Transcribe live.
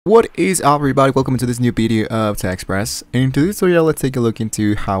What is up, everybody? Welcome to this new video of AliExpress. In today's tutorial, let's take a look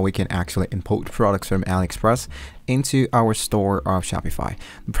into how we can actually import products from AliExpress into our store of Shopify.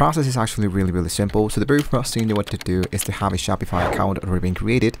 The process is actually really simple. So the very first thing you want to do is to have a Shopify account already been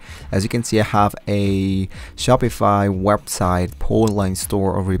created. As you can see, I have a Shopify website online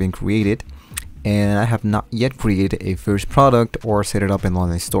store already been created, and I have not yet created a first product or set it up in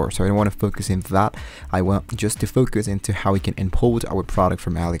online store. So I don't want to focus into that. I want just to focus into how we can import our product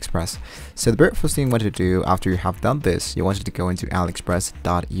from AliExpress. So the very first thing you want to do after you have done this, you want to go into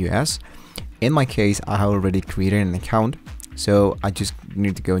aliexpress.us. In my case, I have already created an account, so I just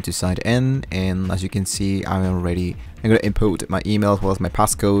need to go into sign in, and as you can see, I'm going to import my email as well as my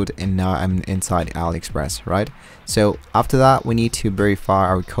passcode, and now I'm inside AliExpress, right? So after that, we need to verify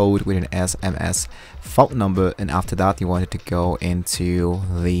our code with an SMS phone number, and after that, you wanted to go into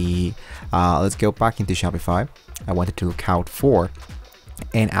the let's go back into Shopify. I wanted to look out for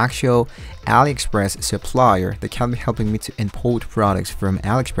an actual AliExpress supplier that can be helping me to import products from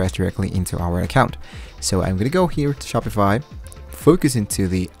AliExpress directly into our account. So I'm going to go here to Shopify, focus into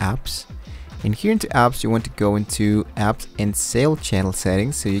the apps, and here into apps you want to go into apps and sale channel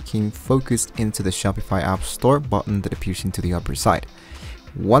settings, so you can focus into the Shopify App Store button that appears into the upper side.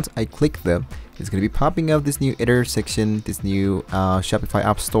 Once I click them, it's going to be popping up this new editor section, this new Shopify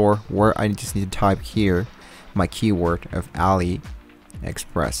App Store, where I just need to type here my keyword of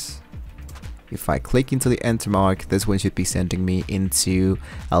AliExpress. If I click into the enter mark, this one should be sending me into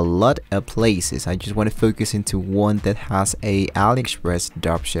a lot of places. I just want to focus into one that has a AliExpress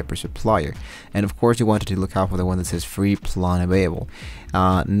dropshipper supplier, and of course you wanted to look out for the one that says free plan available.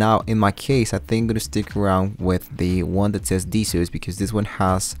 Now in my case, I think I'm going to stick around with the one that says DSERS, because this one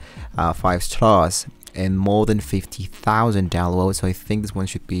has 5 stars and more than 50,000 downloads, so I think this one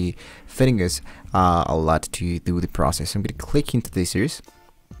should be fitting us a lot to do the process. So I'm going to click into DSERS.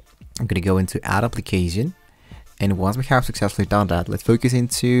 I'm going to go into add application, and once we have successfully done that, let's focus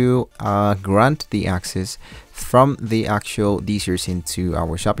into grant the access from the actual DSERS into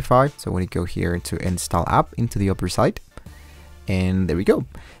our Shopify. So when you go here to install app into the upper side, and there we go.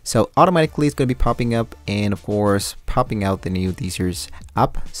 So automatically it's going to be popping up, and of course popping out the new DSERS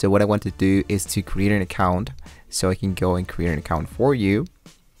app. So what I want to do is to create an account, so I can go and create an account for you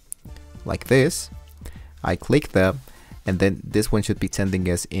like this. I click that, and then this one should be sending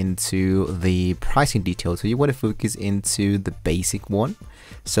us into the pricing details. So you want to focus into the basic one.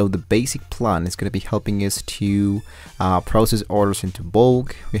 So the basic plan is going to be helping us to process orders into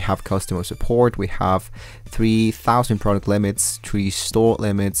bulk. We have customer support, we have 3,000 product limits, 3 store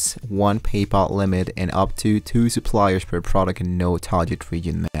limits, 1 PayPal limit, and up to 2 suppliers per product, and no target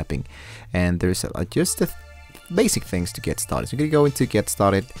region mapping. And there's just the basic things to get started. So we're going to go into get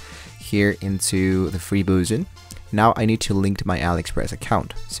started here into the free version. Now I need to link to my AliExpress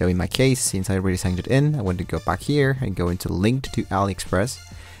account. So in my case, since I already signed it in, I want to go back here and go into linked to AliExpress.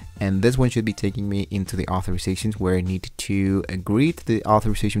 And this one should be taking me into the authorizations, where I need to agree to the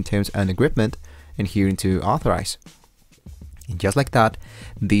authorization terms and agreement, and here into authorize. And just like that,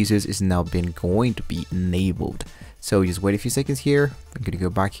 DSERS is now going to be enabled. So just wait a few seconds here. I'm going to go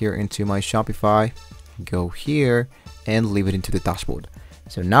back here into my Shopify, go here and leave it into the dashboard.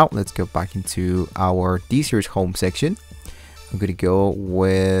 So now let's go back into our DSERS home section. I'm going to go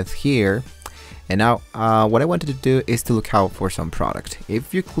with here. And now what I wanted to do is to look out for some product.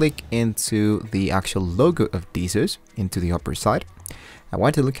 If you click into the actual logo of DSERS into the upper side, I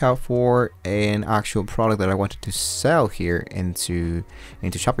want to look out for an actual product that I wanted to sell here into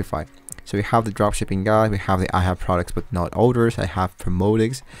Shopify. So we have the dropshipping guide, we have the I have products but not orders, I have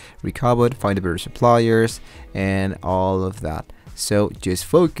promotics, recovered, find a better suppliers, and all of that. So just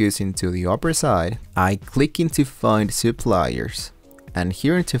focus into the upper side. I click into find suppliers, and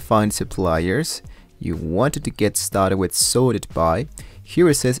here into find suppliers, you wanted to get started with sorted by. Here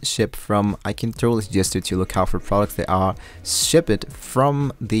it says ship from. I can totally suggest you to look out for products that are shipped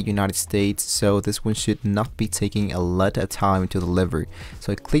from the United States, so this one should not be taking a lot of time to deliver.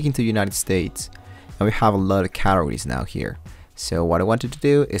 So I click into United States, and we have a lot of categories now here. So what I wanted to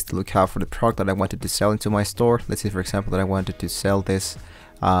do is to look out for the product that I wanted to sell into my store. Let's say, for example, that I wanted to sell this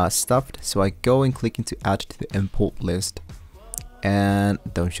stuffed. So I go and click into add to the import list, and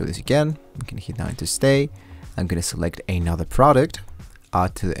don't show this again. I'm going to hit down to stay. I'm going to select another product,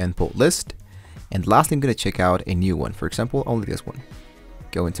 add to the import list, and lastly I'm going to check out a new one. For example, only this one.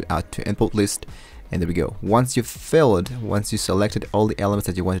 Go into add to import list, And there we go. Once you selected all the elements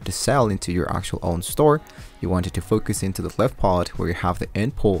that you wanted to sell into your actual own store, you wanted to focus into the left part where you have the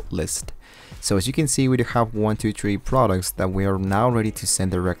import list. So as you can see, we do have 1, 2, 3 products that we are now ready to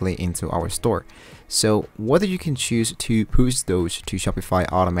send directly into our store. So whether you can choose to push those to Shopify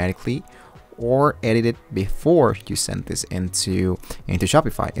automatically or edit it before you send this into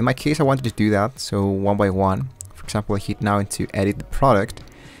Shopify. In my case, I wanted to do that. So one by one, for example, I hit now into edit the product,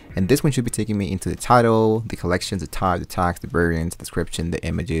 and this one should be taking me into the title, the collections, the type, the tags, the variant, the description, the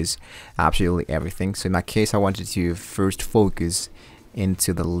images, absolutely everything. So in my case, I wanted to first focus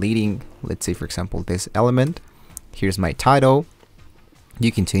into the leading, let's say for example this element. Here's my title.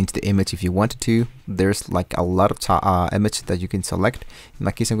 You can change the image if you wanted to. There's like a lot of images that you can select. In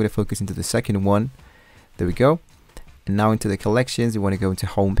my case, I'm going to focus into the second one. There we go. And now into the collections, you want to go into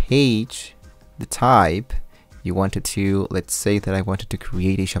home page, the type. You wanted to, let's say that I wanted to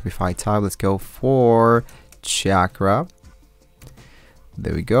create a Shopify type. Let's go for chakra.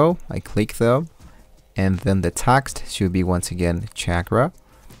 There we go. I click them. And then the text should be once again chakra,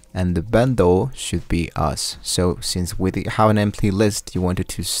 and the bundle should be us. So since we have an empty list, you wanted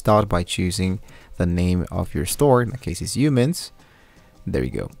to start by choosing the name of your store. In my case, it's humans. There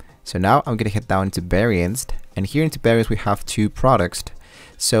you go. So now I'm gonna head down into variants, and here into variants we have 2 products.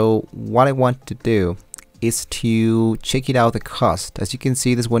 So what I want to do is to check it out the cost. As you can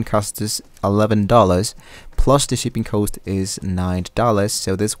see, this one costs $11 plus the shipping cost is $9.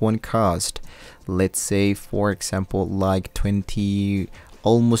 So this one cost, let's say for example like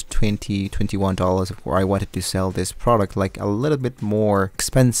almost $21, where I wanted to sell this product like a little bit more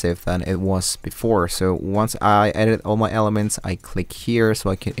expensive than it was before. So once I edit all my elements, I click here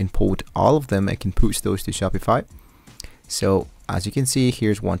so I can import all of them. I can push those to Shopify. So as you can see,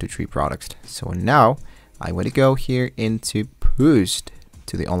 here's 1, 2, 3 products. So now I want to go here into push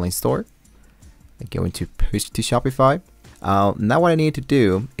to the online store. I go into push to Shopify. Now what I need to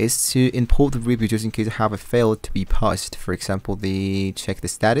do is to import the review just in case I have a failed to be pushed. For example, check the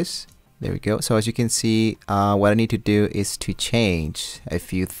status. There we go. So as you can see, what I need to do is to change a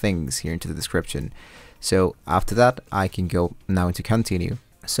few things here into the description. So after that, I can go now into continue.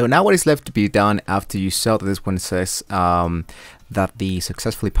 So now what is left to be done after you saw that this one says that the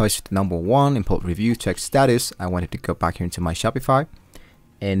successfully pushed #1 import review check status. I wanted to go back here into my Shopify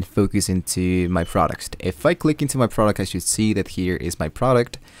and focus into my products. If I click into my product, I should see that here is my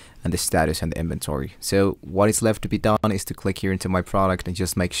product and the status and the inventory. So what is left to be done is to click here into my product and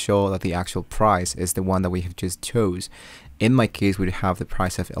just make sure that the actual price is the one that we have just chose. In my case, we have the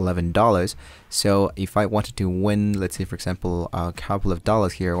price of $11. So if I wanted to win, let's say for example, a couple of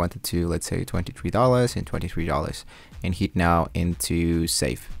dollars here, I wanted to, let's say $23 and $23, and hit now into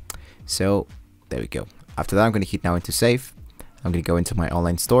save. So there we go. After that, I'm going to hit now into save. I'm going to go into my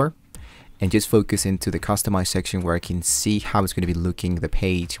online store and just focus into the customize section where I can see how it's going to be looking, the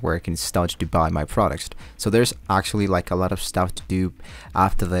page where I can start to buy my products. So there's actually like a lot of stuff to do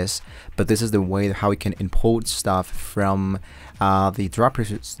after this, but this is the way how we can import stuff from the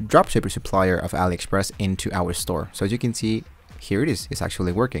dropshipper supplier of AliExpress into our store. So as you can see, here it is, it's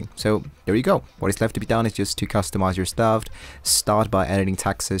actually working. So there you go. What is left to be done is just to customize your stuff, start by editing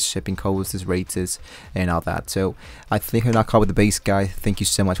taxes, shipping costs, rates, and all that. So I think I've now covered the base, guys. Thank you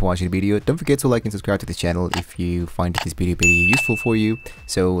so much for watching the video. Don't forget to like and subscribe to the channel if you find this video very useful for you.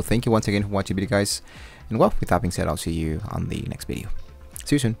 So thank you once again for watching the video, guys. And well, with that being said, I'll see you on the next video.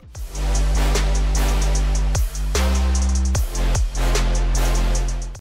 See you soon.